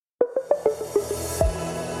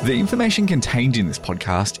The information contained in this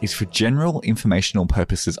podcast is for general informational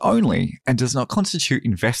purposes only and does not constitute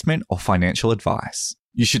investment or financial advice.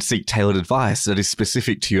 You should seek tailored advice that is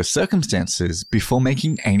specific to your circumstances before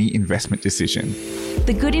making any investment decision.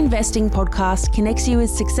 The Good Investing Podcast connects you with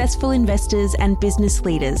successful investors and business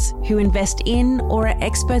leaders who invest in or are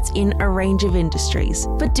experts in a range of industries,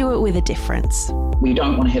 but do it with a difference. We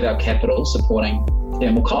don't want to have our capital supporting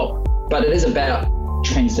thermal coal, but it is about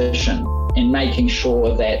transition and making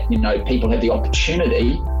sure that, people have the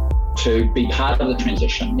opportunity to be part of the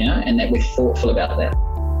transition, and that we're thoughtful about that.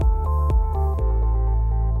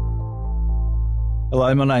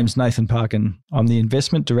 Hello, my name's Nathan Parkin. I'm the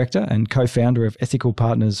Investment Director and co-founder of Ethical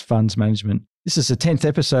Partners Funds Management. This is the 10th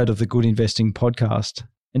episode of the Good Investing Podcast.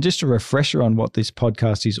 And just a refresher on what this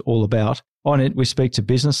podcast is all about, on it we speak to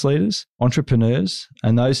business leaders, entrepreneurs,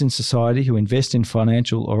 and those in society who invest in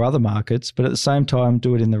financial or other markets, but at the same time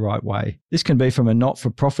do it in the right way. This can be from a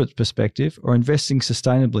not-for-profit perspective or investing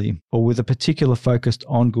sustainably or with a particular focus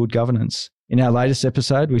on good governance. In our latest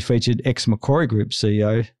episode, we featured ex-Macquarie Group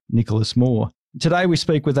CEO Nicholas Moore. Today we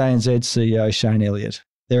speak with ANZ CEO Shayne Elliott.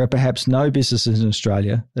 There are perhaps no businesses in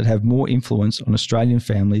Australia that have more influence on Australian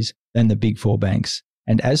families than the Big Four banks.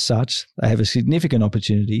 And as such, they have a significant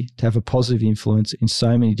opportunity to have a positive influence in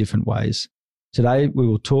so many different ways. Today, we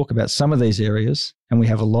will talk about some of these areas, and we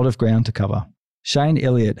have a lot of ground to cover. Shayne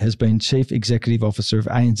Elliott has been Chief Executive Officer of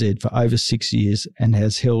ANZ for over 6 years and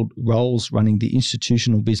has held roles running the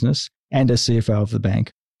institutional business and as CFO of the bank.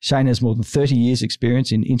 Shayne has more than 30 years'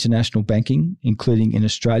 experience in international banking, including in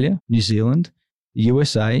Australia, New Zealand, the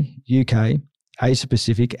USA, UK, Asia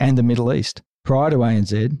Pacific, and the Middle East. Prior to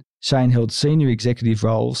ANZ, Shayne held senior executive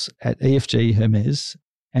roles at EFG Hermes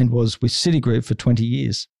and was with Citigroup for 20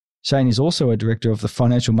 years. Shayne is also a director of the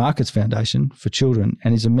Financial Markets Foundation for Children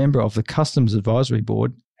and is a member of the Customs Advisory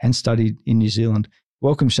Board and studied in New Zealand.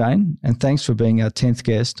 Welcome, Shayne, and thanks for being our 10th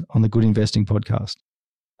guest on the Good Investing Podcast.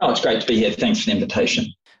 Oh, it's great to be here. Thanks for the invitation.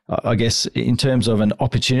 I guess in terms of an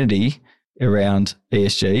opportunity around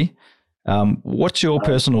ESG, what's your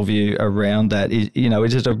personal view around that? Is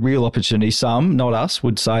it a real opportunity? Some, not us,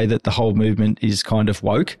 would say that the whole movement is kind of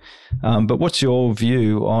woke. But what's your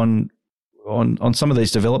view on some of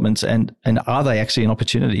these developments, and are they actually an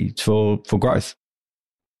opportunity for growth?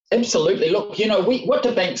 Absolutely. Look, what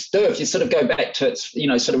do banks do? If you sort of go back to its,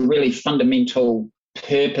 sort of really fundamental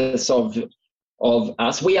purpose of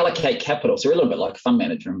us, we allocate capital. So we're a little bit like a fund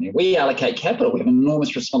manager. We allocate capital. We have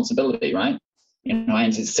enormous responsibility, right?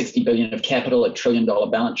 ANZ's 60 billion of capital, $1 trillion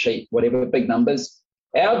balance sheet, whatever, big numbers.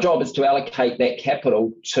 Our job is to allocate that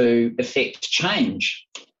capital to effect change.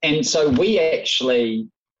 And so we actually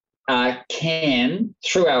can,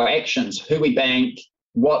 through our actions, who we bank,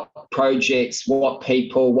 what projects, what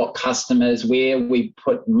people, what customers, where we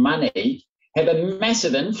put money, have a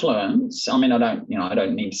massive influence. I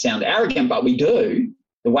don't mean to sound arrogant, but we do,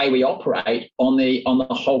 the way we operate on the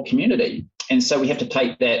whole community. And so we have to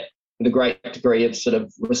take that with a great degree of sort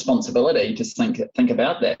of responsibility to think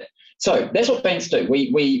about that. So that's what banks do.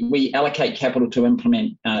 We allocate capital to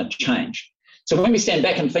implement change. So when we stand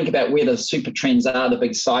back and think about where the super trends are, the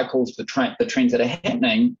big cycles, the trends that are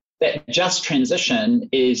happening, that just transition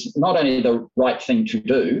is not only the right thing to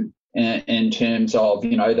do in terms of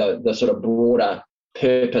the sort of broader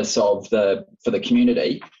purpose for the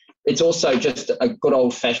community, it's also just a good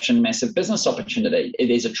old-fashioned massive business opportunity.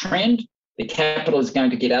 There's a trend. The capital is going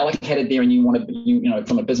to get allocated there, and you want to,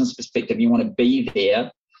 from a business perspective, you want to be there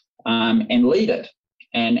and lead it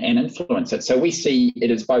and influence it. So we see it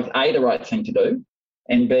as both A, the right thing to do,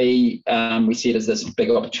 and B, we see it as this big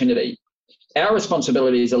opportunity. Our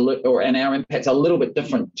responsibility is and our impact's a little bit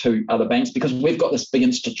different to other banks because we've got this big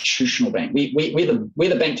institutional bank. We're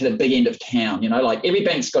the bank to the big end of town. Like every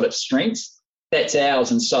bank's got its strengths. That's ours,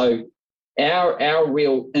 and so our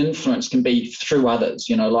real influence can be through others,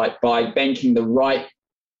 like by banking the right,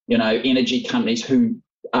 energy companies who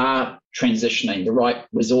are transitioning, the right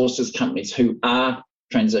resources companies who are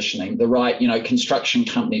transitioning, the right, construction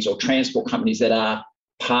companies or transport companies that are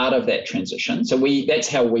part of that transition. So that's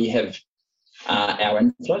how we have our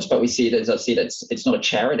influence, but we see it, as I said, it's not a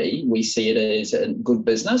charity. We see it as a good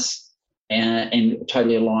business and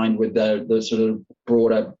totally aligned with the sort of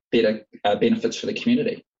broader, better benefits for the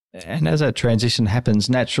community. And as that transition happens,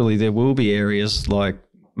 naturally there will be areas like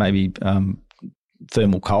maybe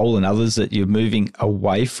thermal coal and others that you're moving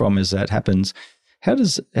away from as that happens. How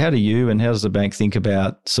do you and how does the bank think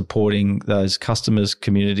about supporting those customers,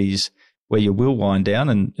 communities where you will wind down?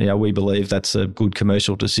 And we believe that's a good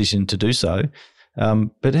commercial decision to do so.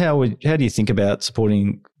 But how do you think about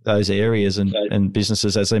supporting those areas and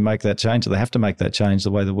businesses as they make that change? Do they have to make that change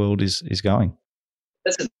the way the world is going?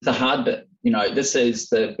 this is the hard bit. This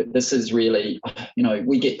is really,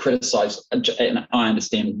 we get criticised, and I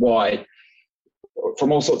understand why,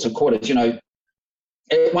 from all sorts of quarters.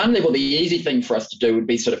 At one level, the easy thing for us to do would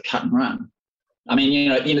be sort of cut and run. I mean,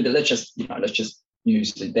 let's just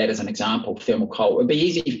use that as an example. Thermal coal. It'd be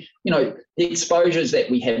easy. The exposures that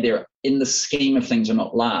we have there in the scheme of things are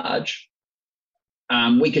not large.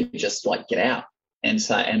 We could just get out and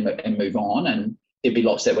say and move on, and there'd be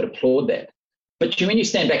lots that would applaud that. But when you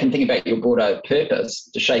stand back and think about your broader purpose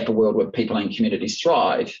to shape a world where people and communities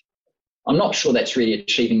thrive, I'm not sure that's really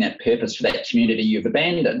achieving that purpose for that community you've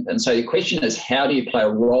abandoned. And so the question is, how do you play a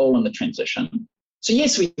role in the transition? So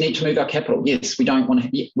yes, we need to move our capital. Yes, we don't want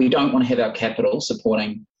to have our capital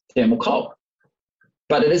supporting thermal coal,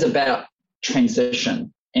 but it is about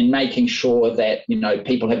transition and making sure that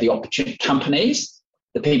people have the opportunity. Companies,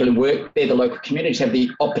 the people who work there, the local communities have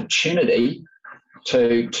the opportunity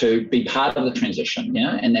to be part of the transition,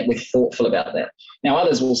 and that we're thoughtful about that. Now,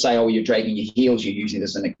 others will say, "Oh, you're dragging your heels. You're using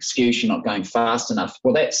this as an excuse. You're not going fast enough."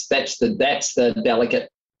 Well, that's the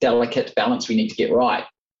delicate balance we need to get right.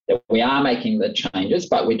 That we are making the changes,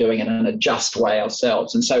 but we're doing it in a just way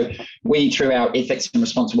ourselves. And so we, through our Ethics and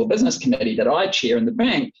Responsible Business Committee that I chair in the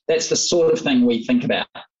bank, that's the sort of thing we think about,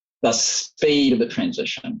 the speed of the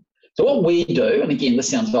transition. So what we do, and again, this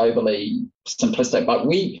sounds overly simplistic, but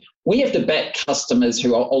we have to back customers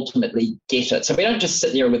who ultimately get it. So we don't just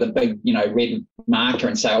sit there with a big, red marker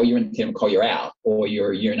and say, "Oh, you're in thermal coal, you're out," or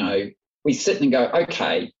we sit and go,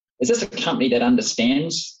 "Okay, is this a company that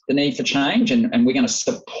understands the need for change and we're going to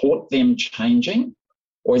support them changing?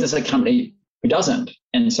 Or is this a company who doesn't?"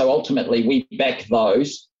 And so ultimately we back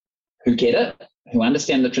those who get it, who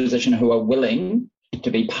understand the transition, who are willing to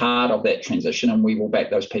be part of that transition, and we will back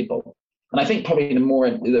those people. And I think probably the more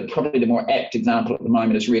apt example at the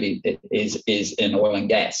moment is in oil and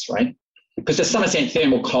gas, right? Because to some extent,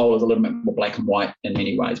 thermal coal is a little bit more black and white in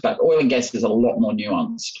many ways, but oil and gas is a lot more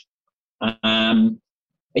nuanced.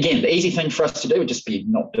 Again, the easy thing for us to do would just be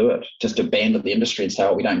not do it, just abandon the industry and say,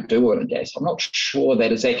 "Oh, we don't do oil and gas." I'm not sure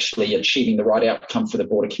that is actually achieving the right outcome for the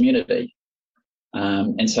broader community.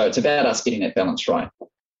 And so it's about us getting that balance right.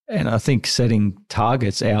 And I think setting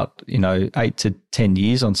targets out, 8 to 10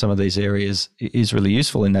 years on some of these areas is really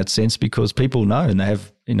useful in that sense, because people know, and they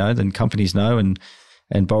have, then companies know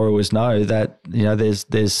and borrowers know that,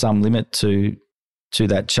 there's some limit to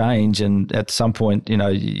that change. And at some point,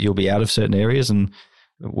 you'll be out of certain areas. And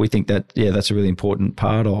we think that, that's a really important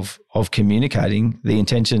part of communicating the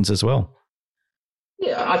intentions as well.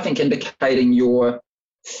 Yeah, I think indicating your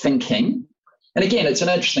thinking. And again, it's an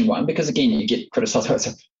interesting one because, again, you get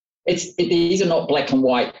criticised. These are not black and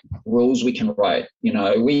white rules we can write.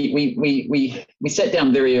 We sat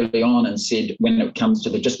down very early on and said, when it comes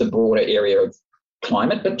to just the broader area of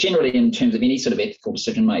climate, but generally in terms of any sort of ethical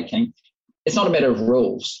decision making, it's not a matter of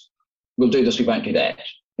rules. We'll do this, we won't do that.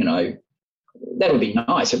 That would be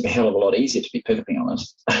nice. It'd be a hell of a lot easier, to be perfectly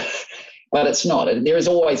honest. But it's not. There is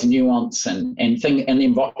always nuance and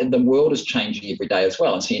the world is changing every day as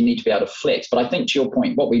well. And so you need to be able to flex. But I think, to your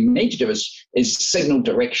point, what we need to do is signal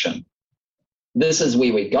direction. This is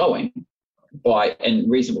where we're going in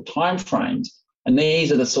reasonable timeframes. And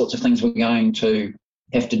these are the sorts of things we're going to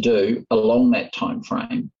have to do along that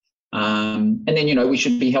timeframe. And then, we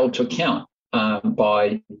should be held to account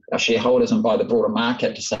by our shareholders and by the broader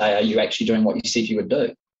market to say, are you actually doing what you said you would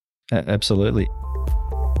do? Absolutely.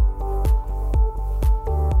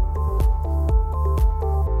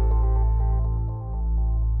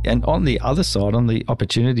 And on the other side, on the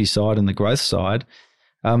opportunity side and the growth side,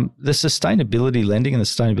 the sustainability lending and the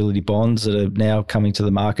sustainability bonds that are now coming to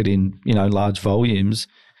the market in, large volumes,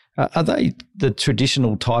 are they the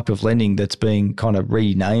traditional type of lending that's being kind of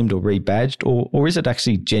renamed or rebadged, or is it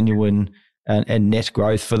actually genuine and net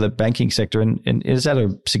growth for the banking sector? And is that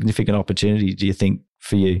a significant opportunity, do you think,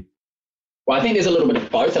 for you? Well, I think there's a little bit of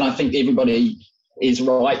both, and I think everybody is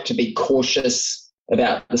right to be cautious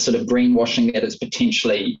about the sort of greenwashing that is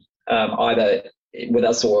potentially either with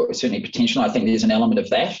us or certainly potential. I think there's an element of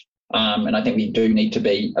that. And I think we do need to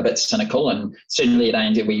be a bit cynical. And certainly at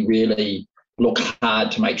ANZ, we really look hard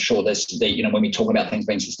to make sure when we talk about things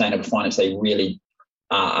being sustainable finance, they really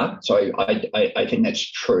are. So I think that's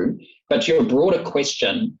true. But to your broader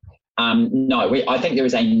question, no, I think there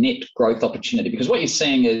is a net growth opportunity, because what you're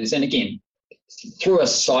seeing is, and again, through a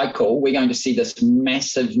cycle, we're going to see this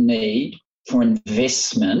massive need for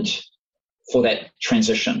investment for that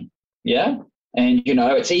transition. Yeah. And,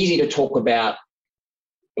 it's easy to talk about,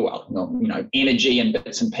 energy and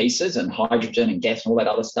bits and pieces and hydrogen and gas and all that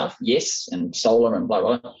other stuff. Yes. And solar and blah,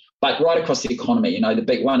 blah, blah. But right across the economy, one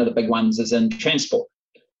of the big ones is in transport.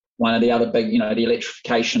 one of the other big, the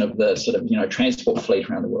electrification of the sort of, transport fleet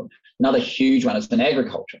around the world. Another huge one is in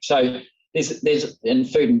agriculture. So there's in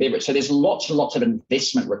food and beverage. So there's lots and lots of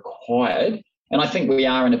investment required. And I think we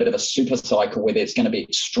are in a bit of a super cycle where it's going to be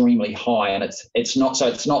extremely high. And it's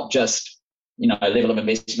not just, level of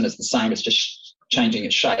investment is the same. It's just changing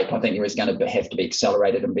its shape. I think there is going to have to be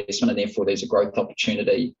accelerated investment, and therefore there's a growth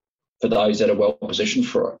opportunity for those that are well positioned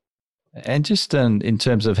for it. And just in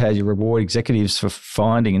terms of how you reward executives for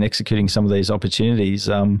finding and executing some of these opportunities,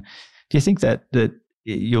 do you think that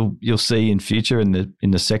you'll see in future in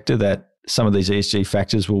the sector that some of these ESG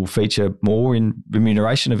factors will feature more in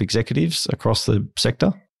remuneration of executives across the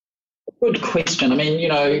sector? Good question. I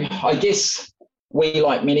mean, I guess we,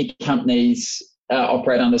 like many companies,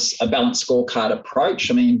 operate under a balanced scorecard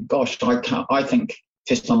approach. I mean, gosh, I think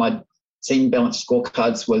first time I'd seen balanced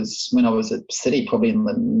scorecards was when I was at Citi, probably in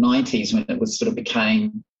the 90s, when it was sort of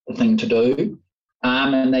became the thing to do.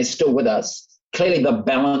 And they're still with us. Clearly the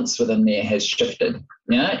balance within there has shifted.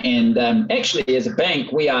 And actually as a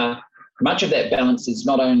bank, much of that balance is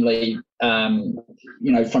not only, from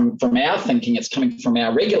our thinking, it's coming from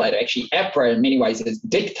our regulator. Actually, APRA in many ways is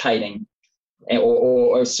dictating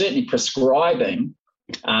or certainly prescribing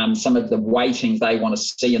some of the weightings they want to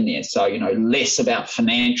see in there. So, less about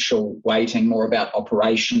financial weighting, more about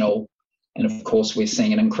operational. And of course, we're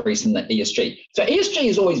seeing an increase in the ESG. So ESG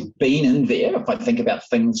has always been in there. If I think about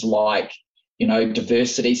things like,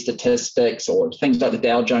 diversity statistics or things like the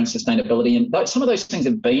Dow Jones sustainability, and some of those things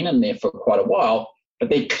have been in there for quite a while,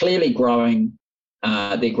 but they're clearly growing.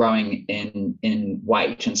 They're growing in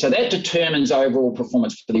weight, and so that determines overall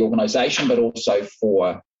performance for the organisation, but also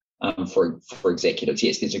for executives.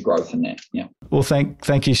 Yes, there's a growth in that. Yeah. Well,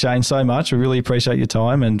 thank you, Shayne, so much. We really appreciate your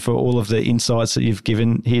time and for all of the insights that you've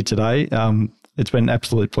given here today. It's been an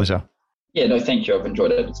absolute pleasure. Yeah, no, thank you. I've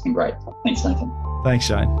enjoyed it. It's been great. Thanks, Nathan. Thanks,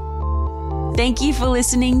 Shayne. Thank you for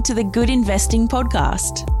listening to the Good Investing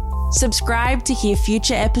Podcast. Subscribe to hear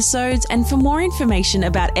future episodes, and for more information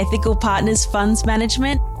about Ethical Partners Funds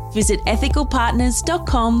Management, visit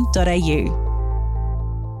ethicalpartners.com.au.